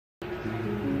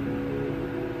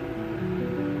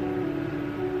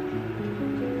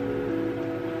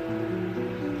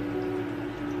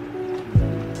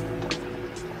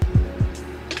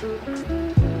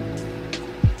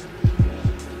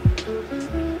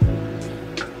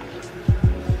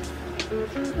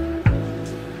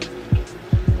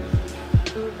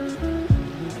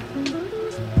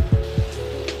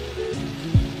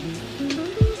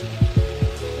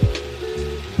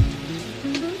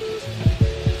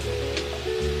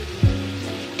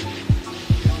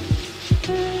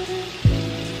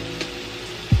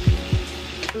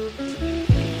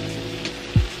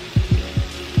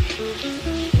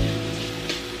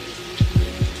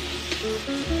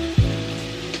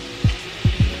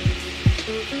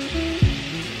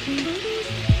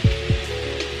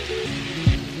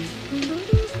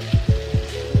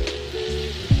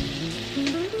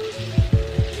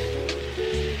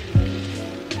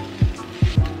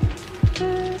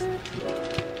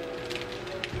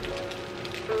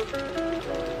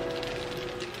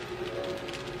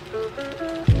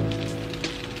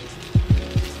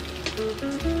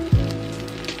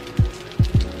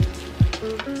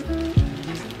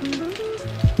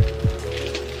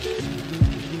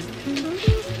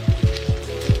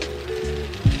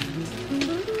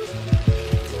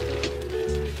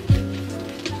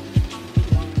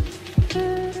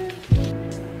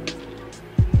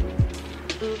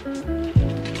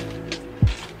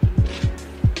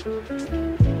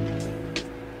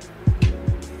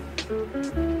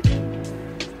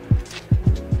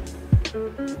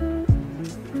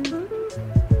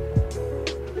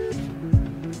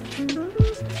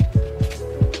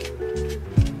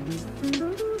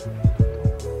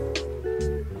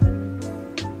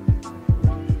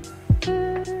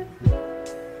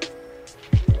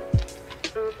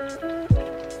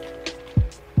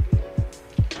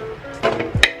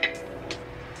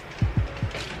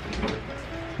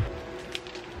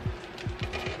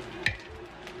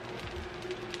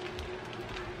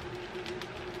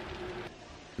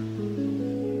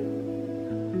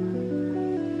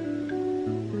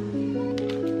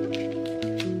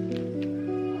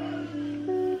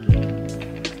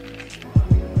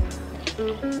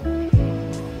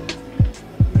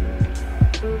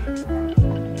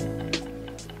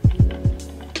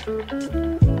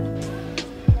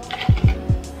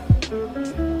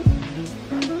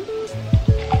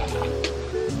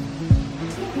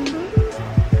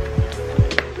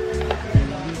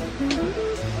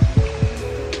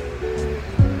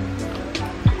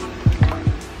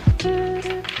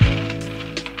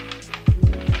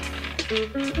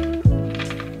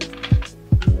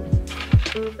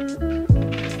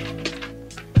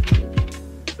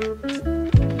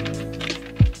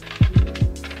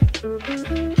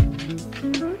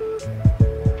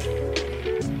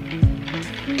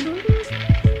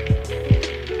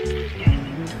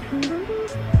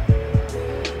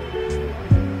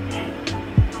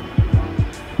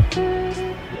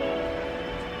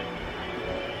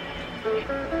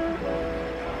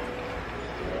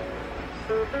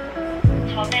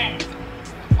전에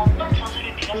어떤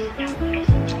저주를 빌었으냐고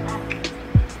물었었잖아.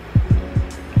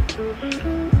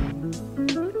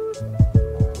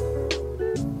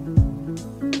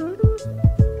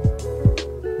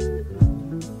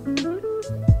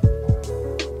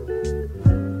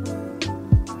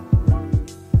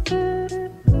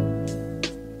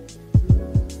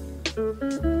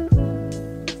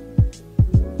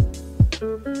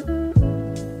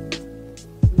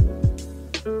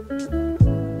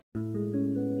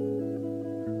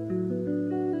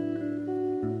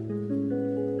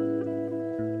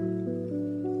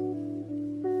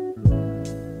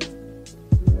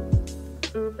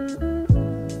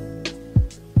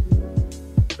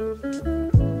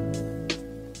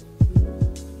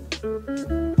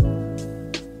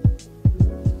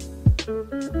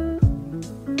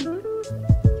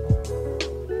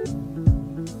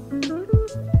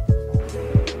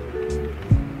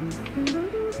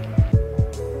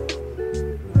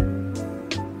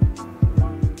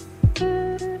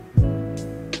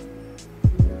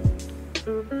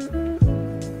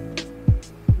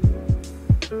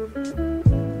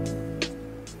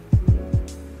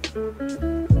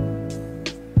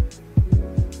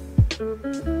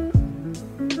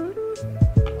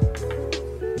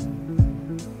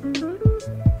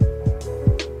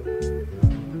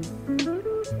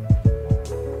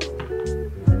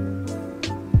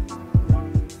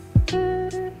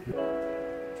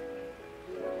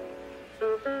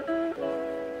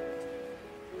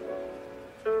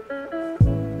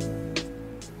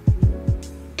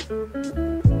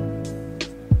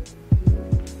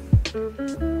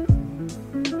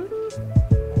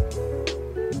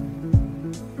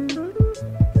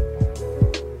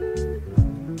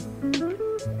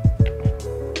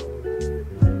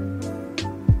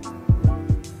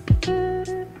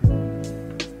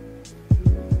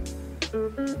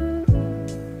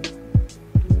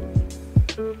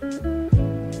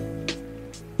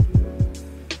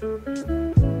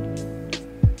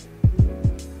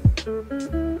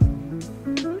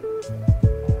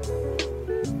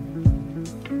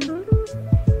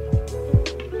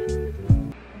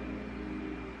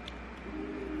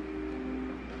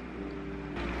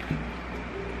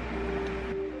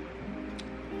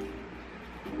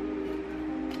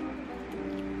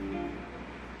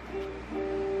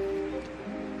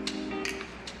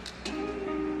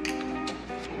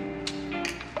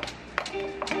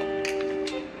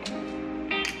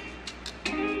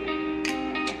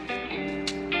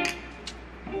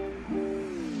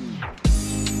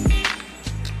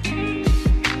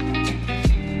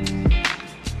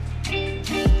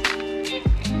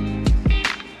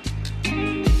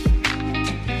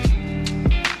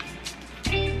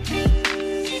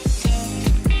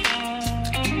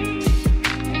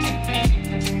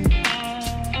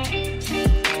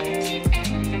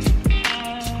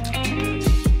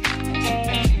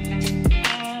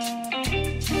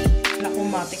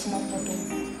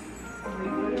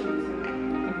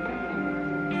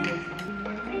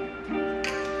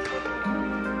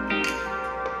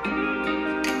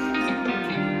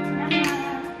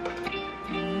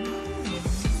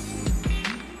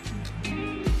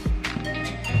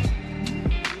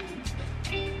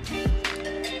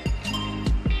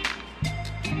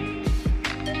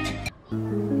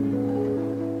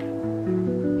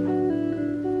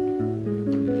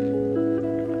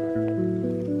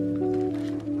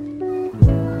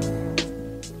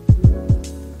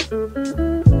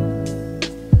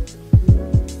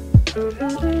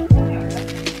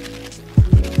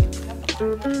 Hi,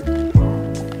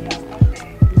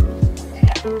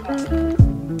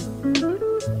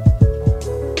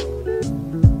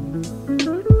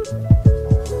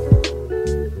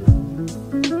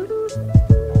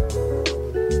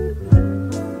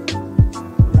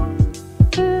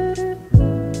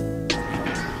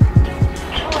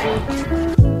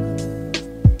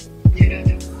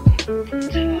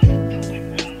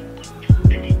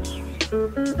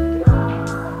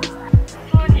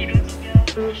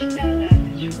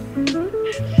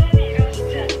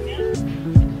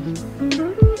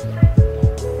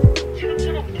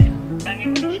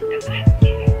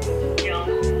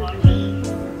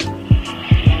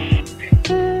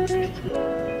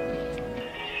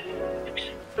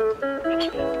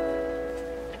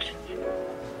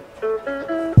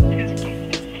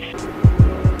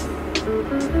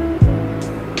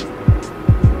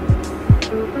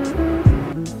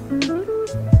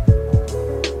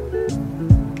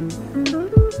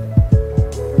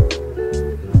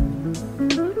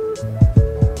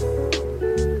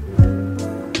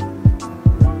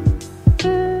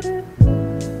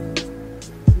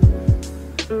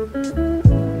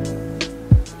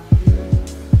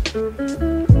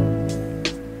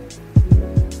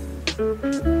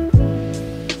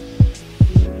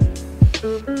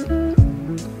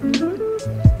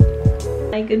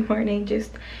 good morning.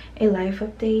 Just a life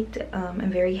update. I'm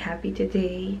very happy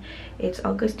today. It's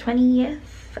August 20th,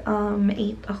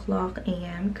 8 o'clock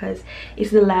a.m. because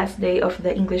it's the last day of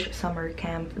the English summer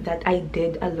camp that I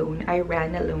did alone. I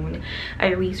ran alone. I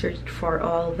researched for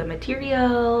all the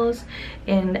materials,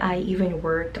 and I even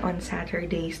worked on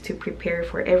Saturdays to prepare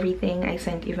for everything. I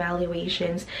sent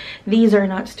evaluations. These are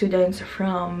not students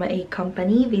from a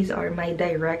company. These are my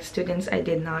direct students. I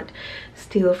did not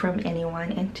steal from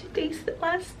anyone, and today's the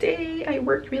last day. I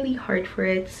worked really hard for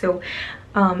it. So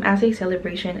as a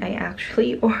celebration, I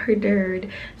actually ordered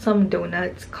some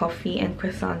donuts, coffee, and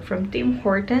croissant from Tim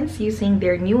Hortons using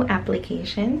their new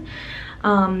application.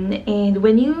 And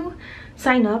when you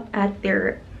sign up at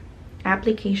their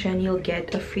application, you'll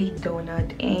get a free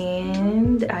donut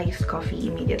and iced coffee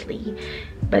immediately.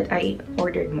 But I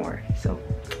ordered more, so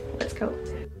let's go.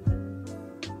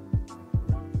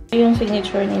 Yung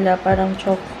signature nila parang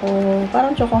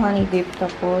choco honey dip,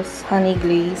 tapos honey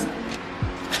glaze,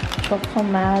 choco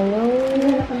mallow,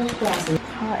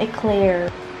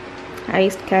 eclair,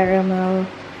 iced caramel,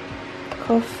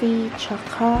 coffee,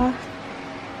 tsaka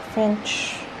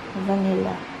French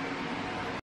vanilla.